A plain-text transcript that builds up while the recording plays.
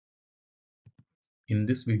In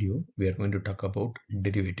this video, we are going to talk about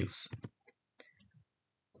derivatives.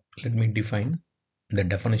 Let me define the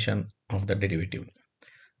definition of the derivative.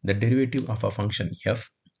 The derivative of a function f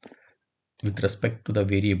with respect to the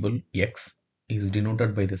variable x is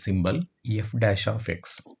denoted by the symbol f dash of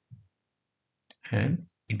x, and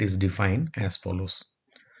it is defined as follows.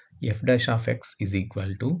 F dash of x is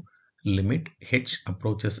equal to limit h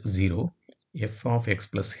approaches 0 f of x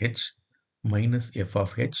plus h minus f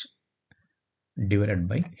of h divided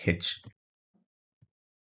by h.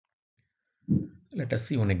 Let us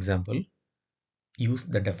see one example. Use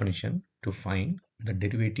the definition to find the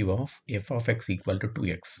derivative of f of x equal to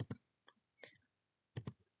 2x.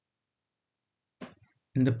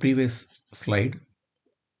 In the previous slide,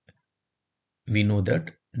 we know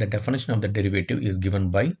that the definition of the derivative is given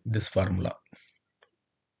by this formula.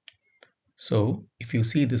 So if you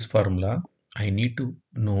see this formula, I need to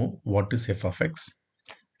know what is f of x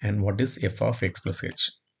and what is f of x plus h.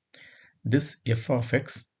 This f of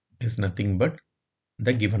x is nothing but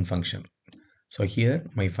the given function. So here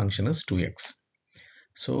my function is 2x.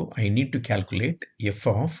 So I need to calculate f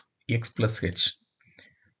of x plus h.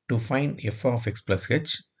 To find f of x plus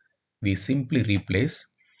h, we simply replace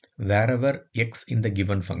wherever x in the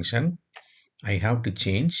given function. I have to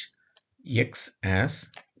change x as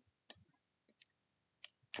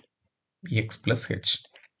x plus h.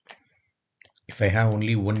 If I have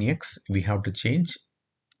only one x, we have to change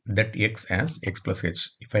that x as x plus h.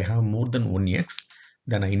 If I have more than one x,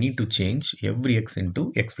 then I need to change every x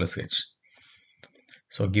into x plus h.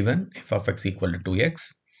 So given f of x equal to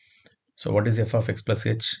 2x, so what is f of x plus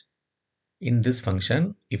h? In this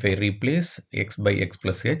function, if I replace x by x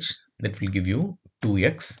plus h, that will give you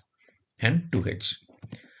 2x and 2h.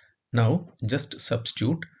 Now just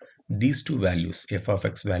substitute these two values, f of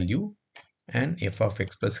x value and f of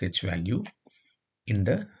x plus h value, in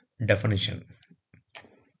the definition.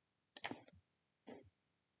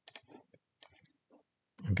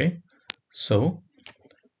 Okay, so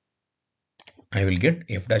I will get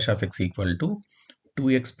f dash of x equal to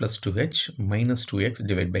 2x plus 2h minus 2x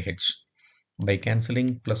divided by h. By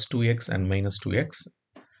cancelling plus 2x and minus 2x,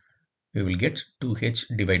 we will get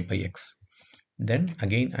 2h divided by x. Then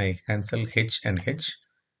again I cancel h and h.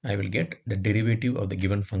 I will get the derivative of the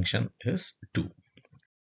given function is 2.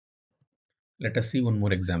 Let us see one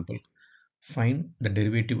more example. Find the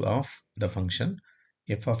derivative of the function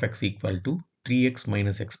f of x equal to 3x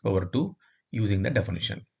minus x power 2 using the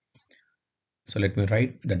definition. So let me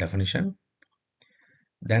write the definition.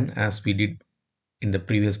 Then, as we did in the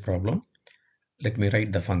previous problem, let me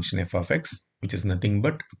write the function f of x, which is nothing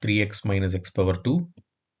but 3x minus x power 2.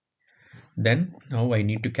 Then now I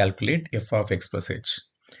need to calculate f of x plus h.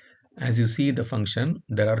 As you see the function,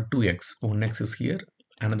 there are two x. One x is here,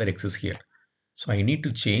 another x is here. So I need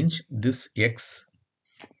to change this x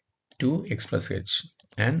to x plus h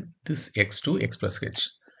and this x to x plus h.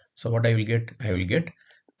 So what I will get? I will get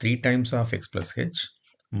 3 times of x plus h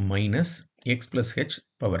minus x plus h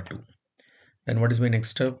power 2. Then what is my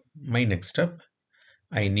next step? My next step,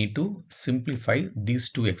 I need to simplify these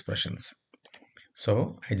two expressions.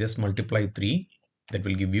 So I just multiply 3, that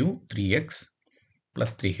will give you 3x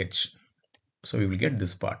plus 3h. So we will get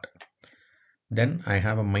this part. Then I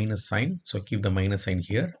have a minus sign, so keep the minus sign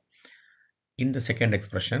here. In the second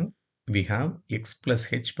expression, we have x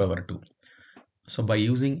plus h power 2. So by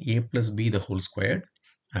using a plus b the whole squared,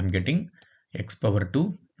 I am getting x power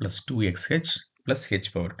 2 plus 2xh plus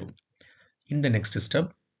h power 2. In the next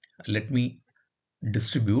step, let me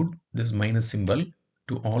distribute this minus symbol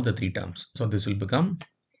to all the three terms. So this will become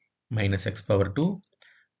minus x power 2.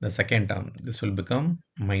 The second term, this will become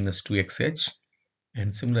minus 2xh.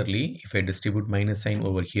 And similarly, if I distribute minus sign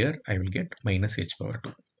over here, I will get minus h power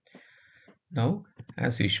 2. Now,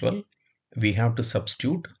 as usual, we have to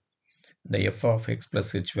substitute the f of x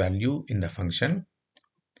plus h value in the function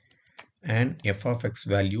and f of x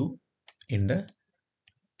value in the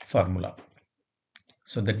formula.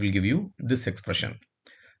 So that will give you this expression.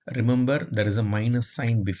 Remember, there is a minus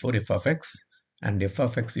sign before f of x, and f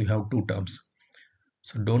of x you have two terms.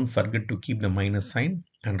 So don't forget to keep the minus sign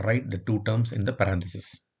and write the two terms in the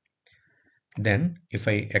parenthesis. Then if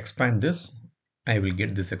I expand this, I will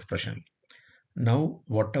get this expression. Now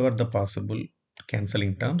whatever the possible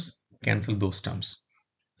cancelling terms, cancel those terms.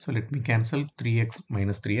 So let me cancel 3x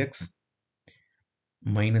minus 3x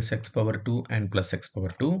minus x power 2 and plus x power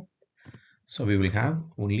 2. So we will have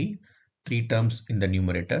only 3 terms in the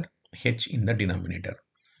numerator, h in the denominator.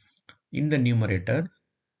 In the numerator,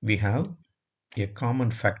 we have a common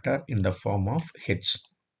factor in the form of h.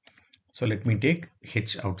 So let me take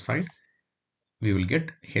h outside. We will get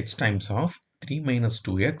h times of 3 minus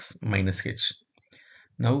 2x minus h.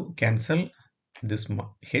 Now cancel this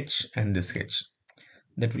h and this h.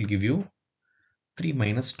 That will give you 3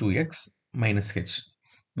 minus 2x minus h.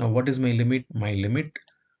 Now what is my limit? My limit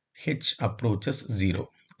h approaches 0.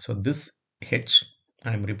 So this h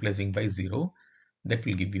I am replacing by 0. That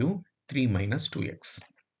will give you 3 minus 2x.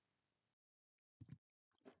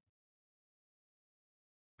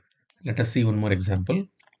 Let us see one more example.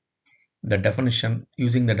 The definition,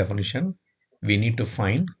 using the definition, we need to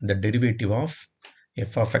find the derivative of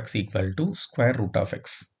f of x equal to square root of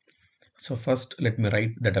x. So first let me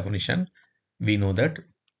write the definition. We know that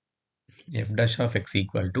f dash of x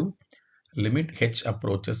equal to limit h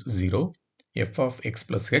approaches 0, f of x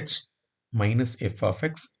plus h minus f of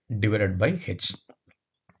x divided by h.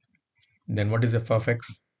 Then what is f of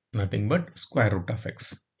x? Nothing but square root of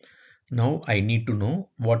x. Now I need to know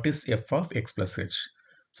what is f of x plus h.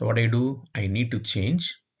 So what I do? I need to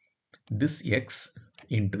change this x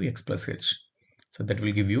into x plus h. So that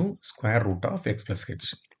will give you square root of x plus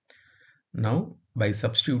h. Now by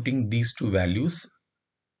substituting these two values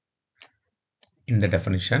in the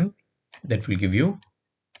definition, that will give you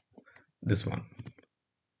this one.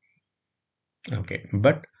 Okay,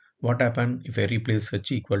 but what happens if I replace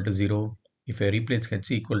h equal to 0? If I replace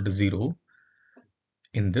h equal to 0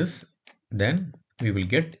 in this, then we will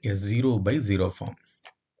get a 0 by 0 form.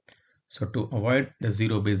 So to avoid the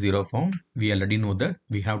 0 by 0 form, we already know that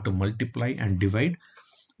we have to multiply and divide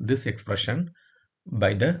this expression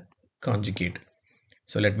by the conjugate.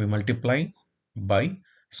 So let me multiply by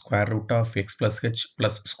square root of x plus h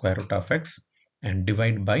plus square root of x and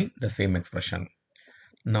divide by the same expression.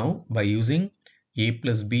 Now by using a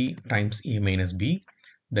plus b times a minus b,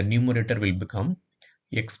 the numerator will become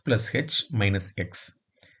x plus h minus x.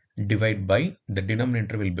 Divide by the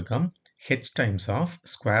denominator will become h times of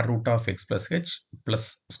square root of x plus h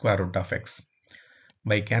plus square root of x.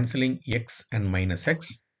 By cancelling x and minus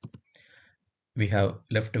x, we have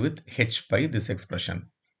left with h by this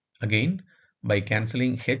expression. Again, by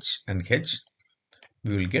cancelling h and h,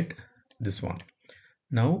 we will get this one.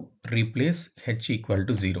 Now replace h equal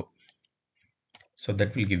to 0. So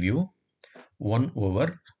that will give you 1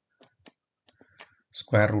 over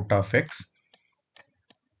square root of x.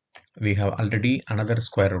 We have already another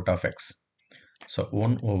square root of x. So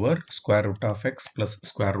 1 over square root of x plus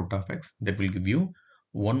square root of x, that will give you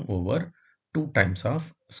 1 over 2 times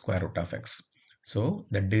of square root of x. So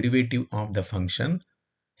the derivative of the function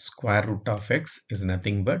square root of x is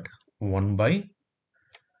nothing but 1 by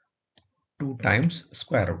 2 times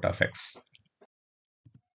square root of x.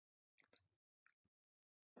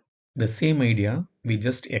 The same idea we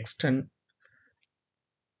just extend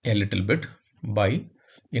a little bit by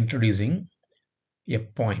introducing a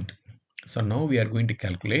point. So now we are going to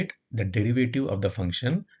calculate the derivative of the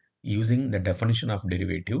function using the definition of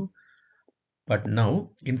derivative. But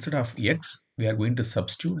now instead of x, we are going to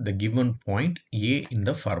substitute the given point a in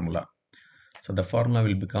the formula. So the formula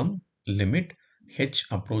will become limit h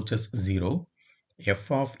approaches 0,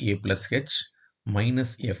 f of a plus h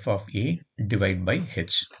minus f of a divided by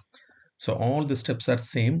h. So all the steps are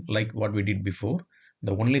same like what we did before.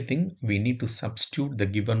 The only thing, we need to substitute the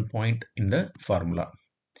given point in the formula.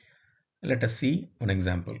 Let us see one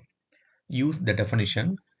example. Use the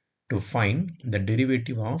definition to find the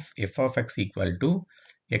derivative of f of x equal to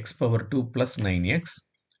x power 2 plus 9x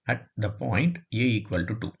at the point a equal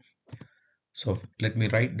to 2. So let me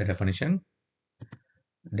write the definition.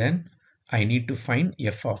 Then I need to find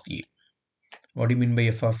f of a. What do you mean by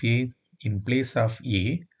f of a? In place of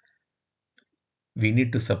a, we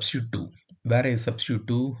need to substitute 2. Where I substitute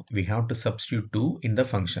 2, we have to substitute 2 in the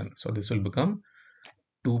function. So this will become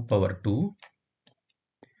 2 power 2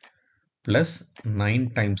 plus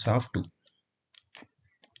 9 times of 2.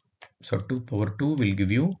 So 2 power 2 will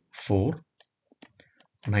give you 4.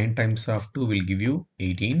 9 times of 2 will give you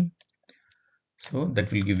 18. So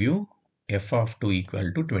that will give you f of 2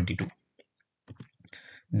 equal to 22.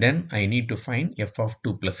 Then I need to find f of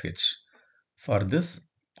 2 plus h. For this,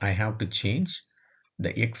 I have to change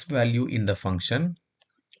the x value in the function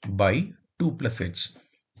by 2 plus h.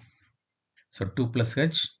 So 2 plus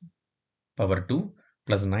h power 2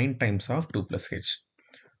 plus 9 times of 2 plus h.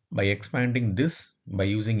 By expanding this by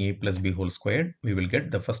using a plus b whole squared, we will get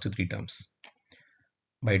the first 3 terms.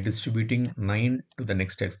 By distributing 9 to the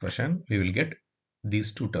next expression, we will get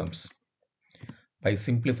these 2 terms. By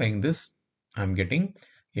simplifying this, I am getting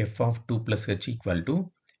f of 2 plus h equal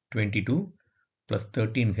to 22 plus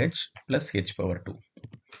 13h plus h power 2.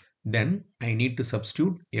 Then I need to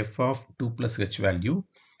substitute f of 2 plus h value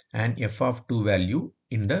and f of 2 value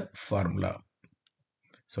in the formula.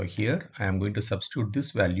 So here I am going to substitute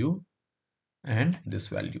this value and this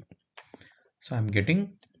value. So I'm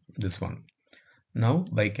getting this one. Now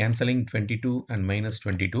by cancelling 22 and minus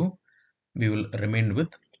 22, we will remain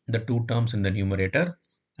with the two terms in the numerator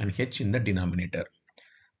and h in the denominator.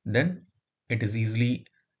 Then it is easily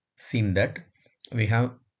seen that we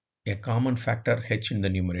have a common factor h in the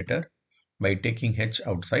numerator. By taking h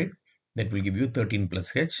outside, that will give you 13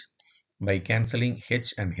 plus h. By cancelling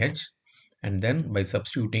h, and then by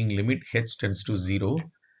substituting limit h tends to 0,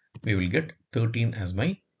 we will get 13 as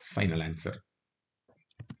my final answer.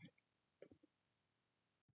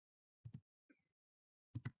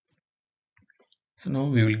 So now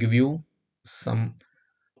we will give you some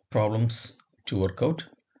problems to work out.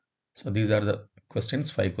 So these are the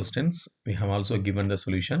questions, 5 questions. We have also given the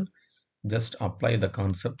solution. Just apply the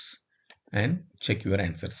concepts and check your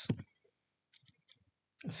answers.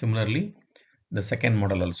 Similarly, the second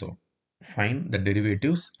model also. Find the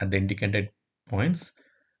derivatives at the indicated points.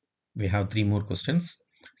 We have 3 more questions.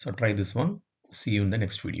 So try this one. See you in the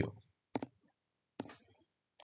next video.